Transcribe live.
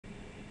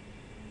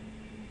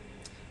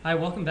Hi,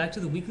 welcome back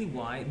to the Weekly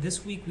Why.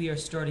 This week we are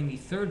starting the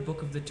third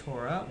book of the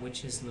Torah,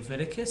 which is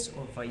Leviticus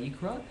or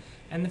Vayikra,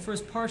 and the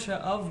first parsha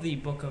of the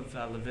book of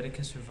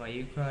Leviticus or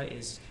Vayikra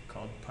is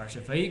called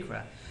Parsha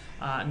Vayikra.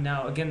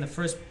 Now, again, the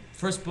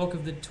first book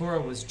of the Torah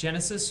was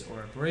Genesis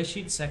or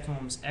Bereshit, second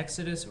one was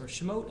Exodus or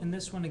Shemot, and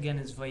this one again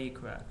is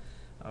Vayikra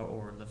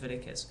or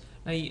Leviticus.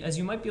 Now, as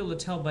you might be able to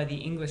tell by the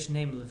English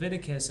name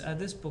Leviticus,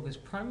 this book is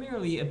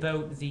primarily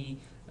about the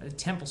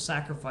temple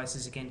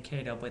sacrifices again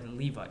carried out by the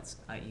Levites,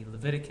 i.e.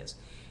 Leviticus.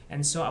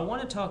 And so I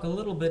want to talk a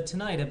little bit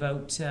tonight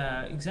about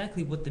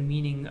exactly what the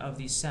meaning of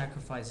these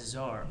sacrifices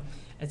are.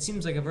 It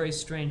seems like a very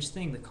strange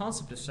thing, the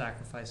concept of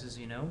sacrifices,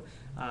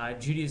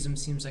 Judaism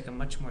seems like a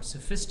much more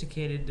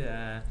sophisticated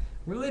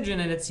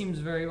religion, and it seems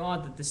very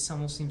odd that this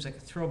almost seems like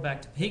a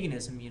throwback to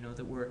paganism,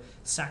 that we're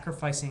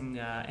sacrificing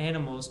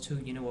animals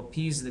to,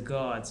 appease the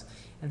gods.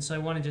 And so I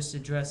want to just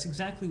address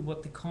exactly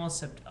what the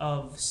concept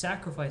of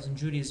sacrifice in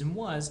Judaism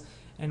was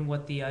and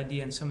what the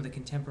idea and some of the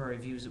contemporary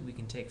views that we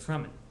can take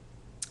from it.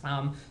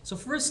 So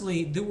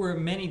firstly, there were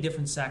many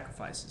different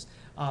sacrifices.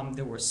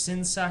 There were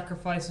sin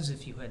sacrifices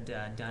if you had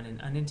done an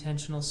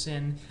unintentional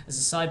sin. As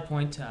a side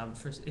point,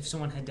 if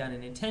someone had done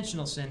an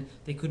intentional sin,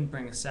 they couldn't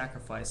bring a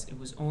sacrifice. It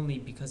was only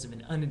because of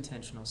an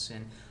unintentional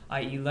sin,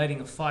 i.e.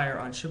 lighting a fire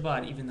on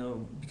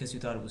Shabbat, because you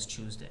thought it was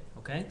Tuesday.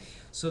 Okay?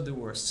 So there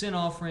were sin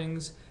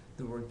offerings,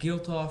 there were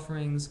guilt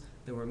offerings,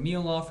 there were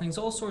meal offerings,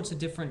 all sorts of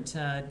different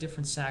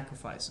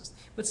sacrifices.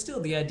 But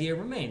still, the idea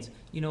remains.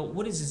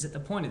 What is at the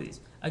point of these?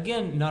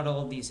 Again, not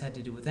all of these had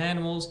to do with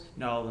animals.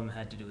 Not all of them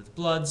had to do with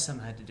blood. Some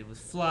had to do with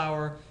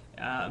flour.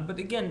 But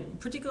again,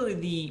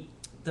 particularly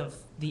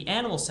the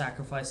animal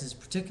sacrifice is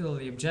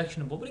particularly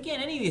objectionable. But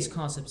again, any of these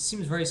concepts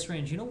seems very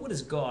strange. What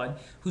is God,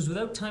 who's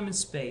without time and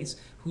space,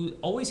 who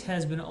always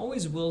has been,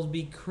 always will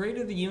be,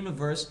 creator of the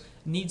universe,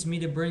 needs me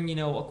to bring,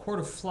 a quart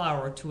of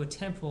flour to a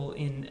temple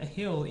in a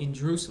hill in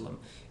Jerusalem?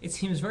 It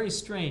seems very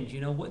strange.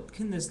 What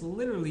can this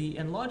literally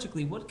and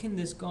logically, what can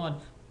this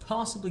God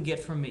possibly get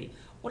from me?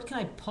 What can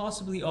I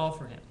possibly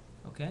offer him?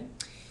 Okay?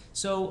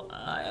 So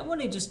I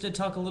want to just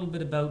talk a little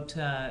bit about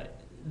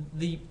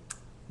the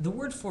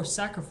word for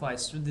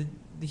sacrifice, or the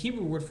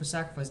Hebrew word for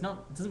sacrifice,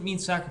 doesn't mean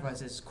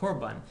sacrifice, it's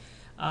korban.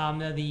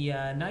 Now the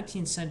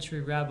 19th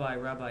century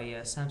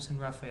Rabbi Samson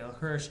Raphael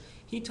Hirsch,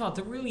 he taught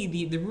that really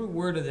the root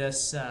word of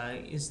this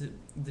is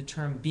the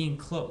term being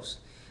close.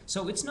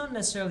 So it's not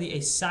necessarily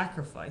a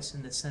sacrifice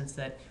in the sense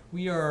that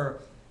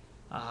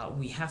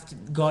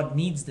God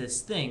needs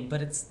this thing,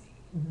 but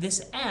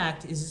this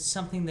act is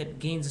something that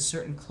gains a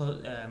certain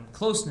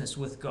closeness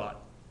with God.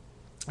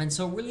 And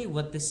so really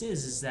what this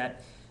is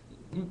that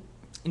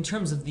in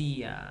terms of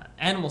the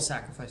animal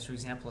sacrifice, for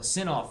example, a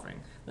sin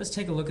offering, let's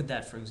take a look at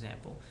that, for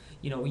example.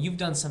 You've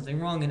done something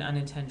wrong, an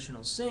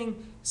unintentional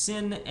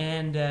sin,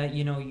 and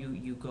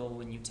you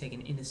go and you take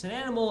an innocent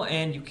animal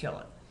and you kill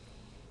it.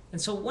 And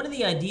so one of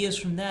the ideas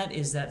from that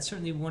is that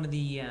certainly one of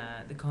the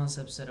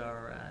concepts that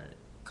our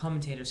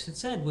commentators had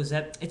said was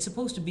that it's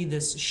supposed to be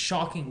this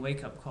shocking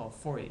wake-up call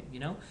for you.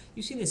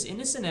 You see this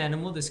innocent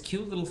animal, this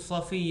cute little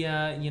fluffy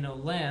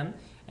lamb,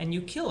 and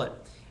you kill it.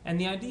 And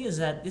the idea is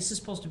that this is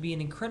supposed to be an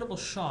incredible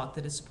shock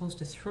that is supposed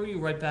to throw you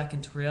right back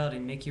into reality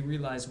and make you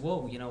realize,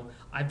 whoa,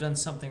 I've done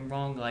something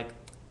wrong, like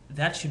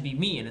that should be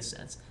me in a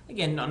sense.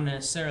 Again, not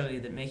necessarily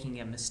that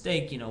making a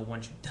mistake,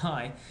 one should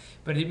die,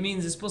 but it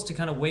means it's supposed to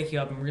kind of wake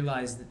you up and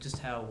realize that just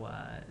how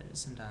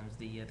sometimes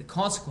the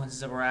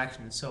consequences of our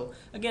actions. So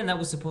again, that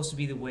was supposed to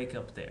be the wake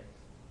up there.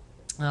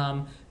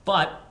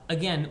 But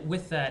again,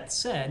 with that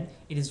said,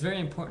 it is very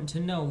important to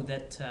know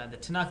that the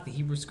Tanakh, the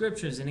Hebrew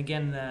Scriptures, and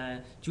again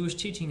the Jewish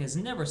teaching has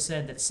never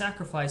said that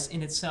sacrifice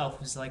in itself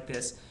was like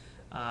this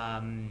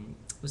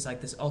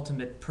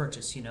ultimate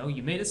purchase.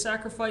 You made a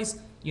sacrifice.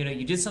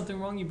 You did something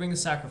wrong. You bring a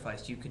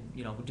sacrifice. You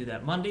could do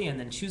that Monday, and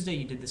then Tuesday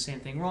you did the same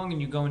thing wrong,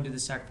 and you go and do the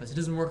sacrifice. It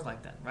doesn't work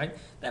like that, right?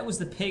 That was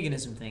the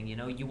paganism thing.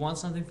 You want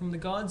something from the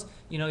gods.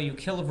 You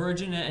kill a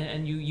virgin,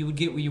 and you would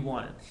get what you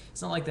wanted.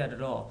 It's not like that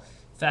at all.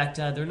 In fact,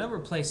 there are a number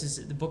of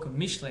places, the book of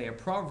Mishlei, or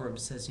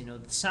Proverbs, says, the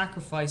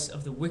sacrifice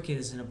of the wicked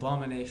is an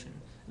abomination.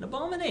 An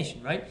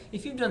abomination, right?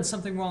 If you've done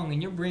something wrong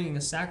and you're bringing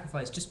a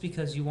sacrifice just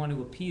because you want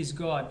to appease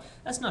God,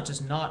 that's not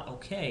just not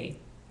okay.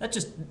 That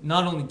just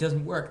not only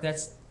doesn't work,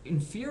 that's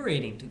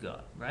infuriating to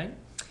God, right?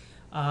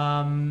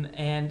 And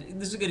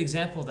this is a good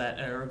example of that,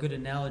 or a good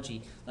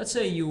analogy. Let's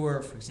say you were,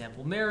 for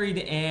example, married,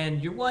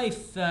 and your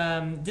wife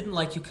didn't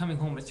like you coming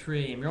home at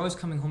 3 a.m. You're always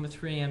coming home at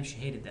 3 a.m. She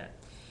hated that.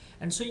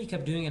 And so you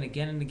kept doing it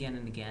again and again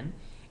and again.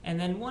 And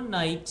then one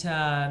night,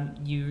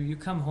 you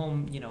come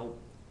home,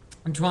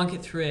 drunk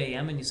at 3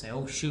 a.m. and you say,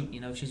 oh shoot,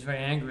 she's very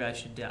angry, I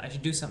should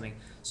do something.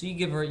 So you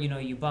give her,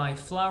 you buy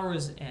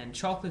flowers and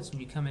chocolates and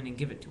you come in and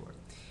give it to her.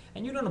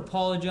 And you don't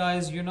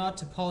apologize, you're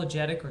not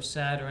apologetic or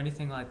sad or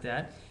anything like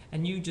that.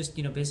 And you just,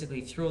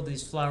 basically throw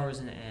these flowers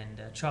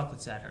and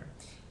chocolates at her.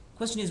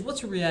 Question is,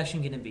 what's her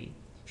reaction going to be?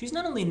 She's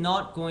not only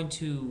not going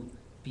to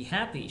be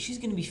happy, she's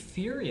going to be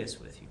furious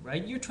with you,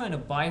 right? You're trying to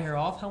buy her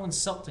off. How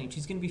insulting.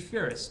 She's going to be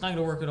furious. It's not going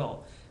to work at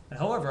all. But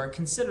however,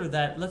 consider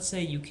that, let's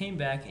say you came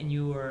back and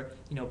you were,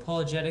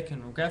 apologetic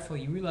and regretful,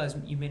 you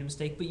realized you made a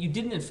mistake, but you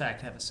didn't in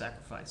fact have a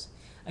sacrifice.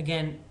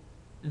 Again,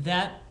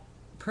 that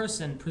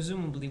person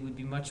presumably would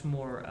be much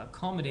more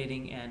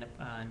accommodating and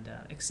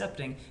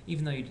accepting,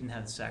 even though you didn't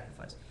have the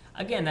sacrifice.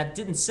 Again, that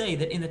didn't say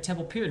that in the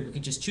temple period we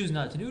could just choose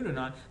not to do it or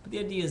not, but the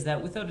idea is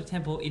that without a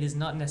temple, it is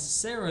not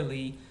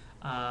necessarily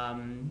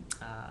kind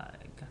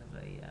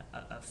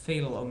of a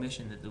fatal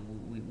omission that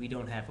we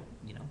don't have,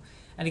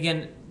 And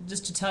again,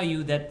 just to tell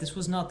you that this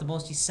was not the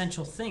most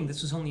essential thing.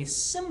 This was only a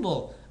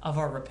symbol of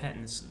our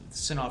repentance. The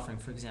sin offering,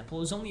 for example,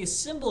 it was only a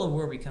symbol of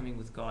where we're coming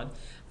with God.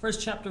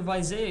 First chapter of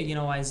Isaiah,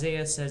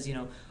 Isaiah says,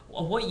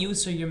 of what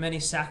use are your many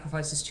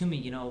sacrifices to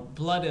me?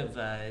 Blood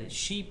of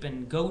sheep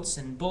and goats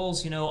and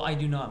bulls, I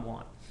do not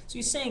want. So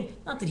he's saying,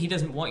 not that he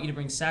doesn't want you to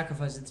bring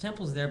sacrifices, the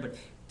temple's there, but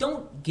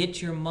don't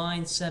get your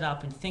mind set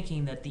up in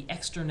thinking that the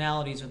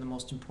externalities are the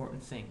most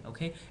important thing,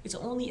 okay? It's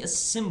only a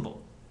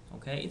symbol,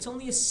 okay? It's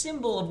only a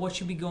symbol of what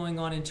should be going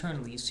on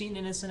internally. You see an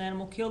innocent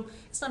animal killed?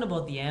 It's not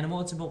about the animal,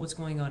 it's about what's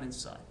going on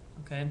inside,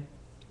 okay?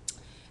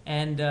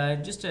 And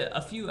just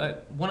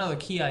one other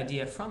key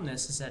idea from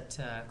this is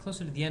that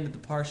closer to the end of the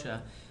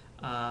Parsha,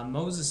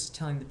 Moses is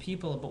telling the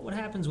people about what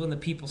happens when the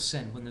people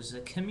sin, when there's a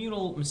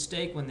communal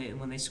mistake,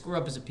 when they screw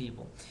up as a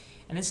people.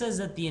 And it says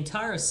that the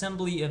entire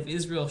assembly of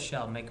Israel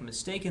shall make a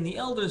mistake, and the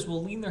elders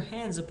will lean their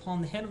hands upon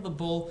the head of the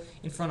bull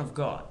in front of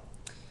God.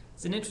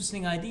 It's an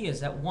interesting idea, is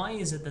that why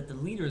is it that the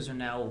leaders are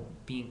now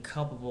being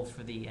culpable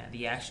for the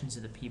actions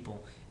of the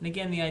people? And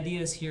again, the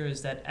idea here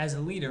is that as a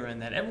leader, and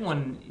that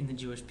everyone in the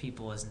Jewish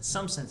people is in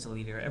some sense a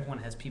leader, everyone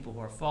has people who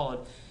are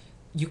followed,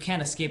 you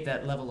can't escape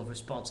that level of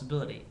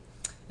responsibility.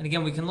 And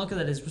again, we can look at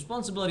that as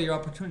responsibility or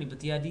opportunity, but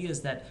the idea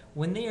is that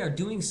when they are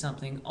doing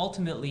something,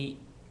 ultimately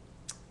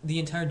the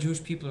entire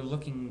Jewish people are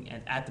looking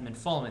at them and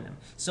following them.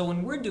 So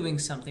when we're doing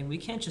something, we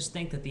can't just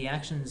think that the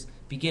actions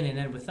begin and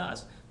end with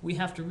us. We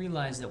have to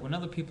realize that when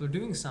other people are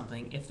doing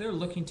something, if they're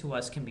looking to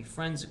us, can be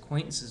friends,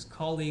 acquaintances,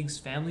 colleagues,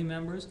 family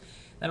members,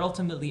 that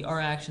ultimately our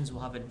actions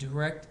will have a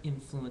direct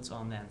influence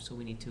on them. So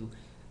we need to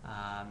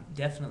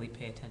definitely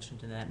pay attention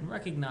to that and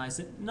recognize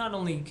that not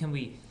only can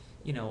we,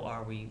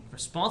 are we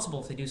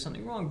responsible if they do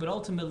something wrong, but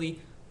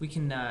ultimately we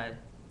can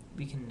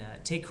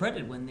take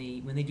credit when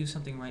they do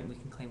something right, and we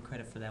can claim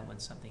credit for that when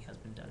something has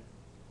been done.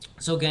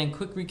 So again,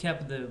 quick recap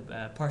of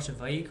the Parsha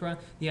Vayikra.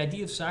 The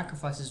idea of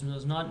sacrifices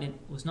was not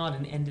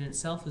an end in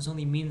itself. It was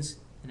only means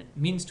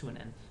to an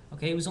end.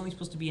 Okay, it was only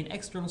supposed to be an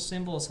external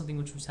symbol of something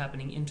which was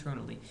happening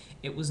internally.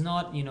 It was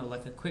not,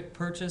 like a quick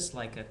purchase,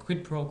 like a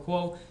quid pro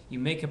quo. You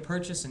make a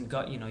purchase and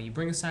God, you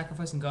bring a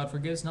sacrifice and God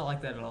forgives. Not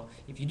like that at all.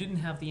 If you didn't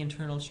have the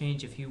internal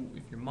change, if your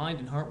mind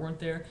and heart weren't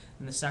there,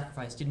 and the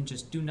sacrifice didn't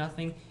just do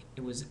nothing,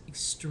 it was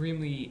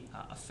extremely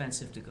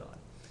offensive to God.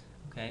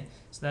 Okay,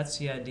 so that's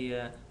the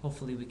idea.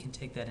 Hopefully we can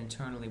take that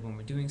internally when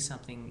we're doing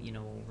something,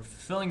 when we're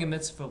fulfilling a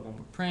mitzvah, when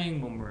we're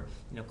praying, when we're,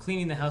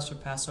 cleaning the house for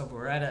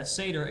Passover, or at a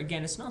Seder.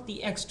 Again, it's not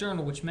the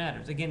external which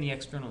matters. Again, the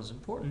external is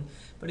important,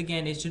 but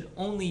again, it should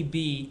only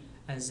be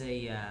as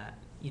a,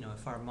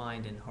 if our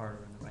mind and heart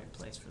are in the right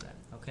place for that.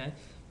 Okay,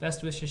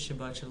 best wishes,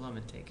 Shabbat Shalom,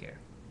 and take care.